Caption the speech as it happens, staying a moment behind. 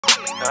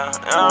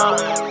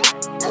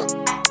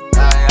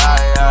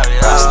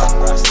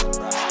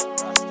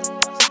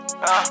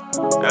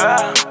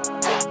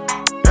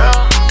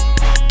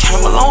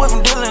Came a long way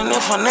from dealing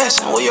and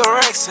finessing. Where your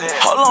racks at?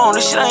 Hold on,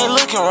 this shit ain't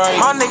looking right.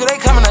 My nigga, they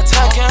coming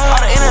attacking.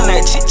 All the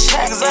internet chit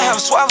chat, cause I have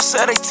swaps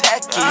said they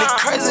tacky. Nigga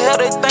crazy how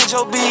they think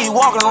Joe B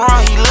walking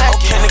around, he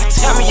lacking. Okay, nigga,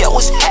 tell me, yo,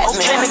 what's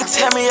happening? Okay, nigga,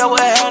 tell me, yo,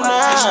 what happening?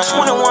 It's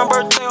your 21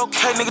 birthday,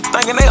 okay, nigga,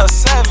 thinking they a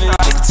savage.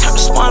 Nigga, turn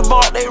the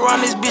SpongeBob, they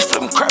run this bitch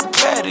flipping crap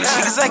patties.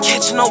 Niggas ain't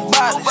catching no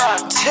bodies.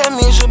 Tell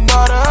me, is your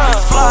body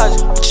up?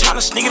 Flies, tryna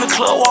sneak in the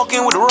club, walk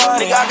in with a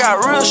rod. Nigga, I got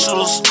real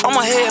shooters on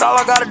my head, all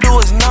I gotta do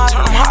is nod.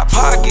 Turn them hot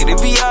pocket,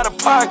 it be out of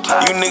pocket.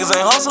 You niggas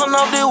ain't hustling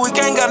up this week,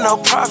 ain't got no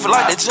profit.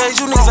 Like the J's,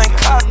 you niggas ain't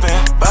copping.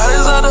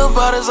 Bodies out the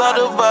bodies, out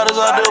the bodies,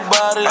 out the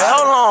bodies. Hey,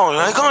 hold on,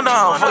 hey, come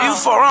down. Before you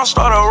fall around,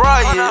 start a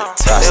riot.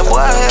 Tell that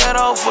boy head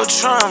off for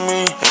trying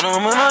me. And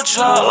I'm in a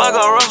trap like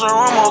a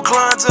restaurant, more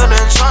clientele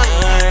than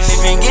China. And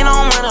if you get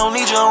on me, don't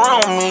need you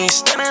around me.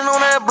 Standing on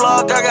that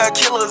block, I got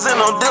killers and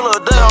no dealer,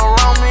 they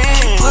around me.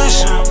 Keep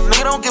pushing,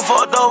 nigga don't get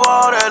fucked over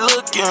all that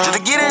looking. Just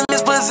to get in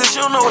this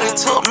position, you know what it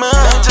took, man.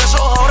 Ain't just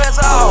your hoe, that's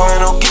all.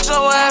 Man, don't get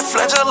your ass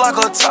flat just like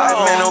a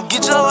top. Man, don't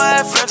get your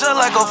ass flat just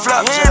like a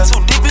flap. You ain't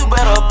too deep, you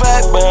better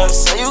back.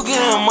 Say you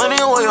getting money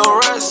where your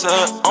rest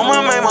at.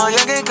 I'ma make my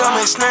young ain't come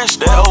and snatch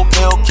that.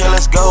 Okay,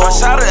 let's go. I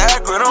shot it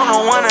accurate on the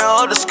one that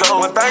hold the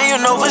scope. One thing you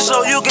know for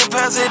sure, you can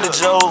pass it to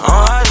Joe.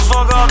 I'm high as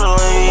fuck all the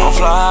lane. I'm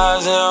fly high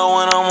as hell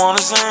when I'm on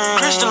the scene.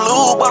 Christian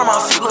Lube, bottom my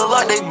feet look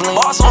like they blink.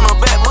 Boss on the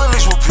back,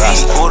 bullets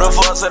repeat. Who the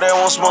fuck said they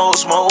won't smoke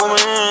with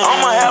me?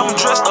 I'ma have them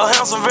dressed up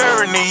handsome,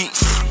 very neat.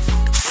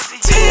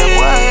 Tell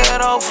boy head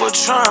off for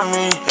trying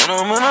me. And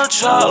I'm in a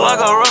trap like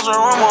a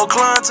restaurant, more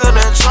clientele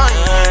than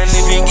China. And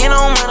if you get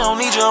on me, don't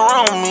need you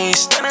around me.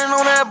 Standing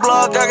on that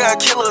block, I got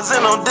killers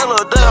and no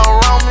dealer, they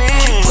around me.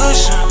 Keep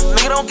pushing,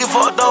 nigga don't get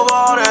fucked over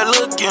all that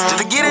looking.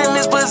 Just to get in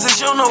this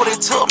position, you know what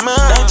it took, man.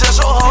 Ain't just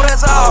your hoe,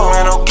 that's all.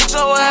 Man, don't get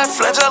your ass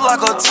flat just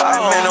like a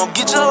top. Man, don't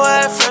get your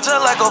ass flat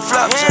just like a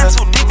flap. You ain't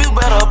too deep, you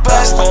better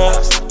back.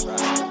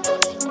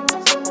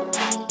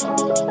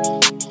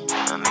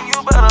 You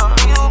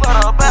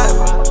better back.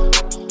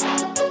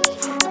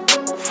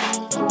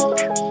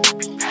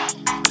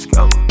 Let's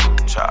go.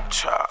 Chop,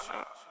 chop.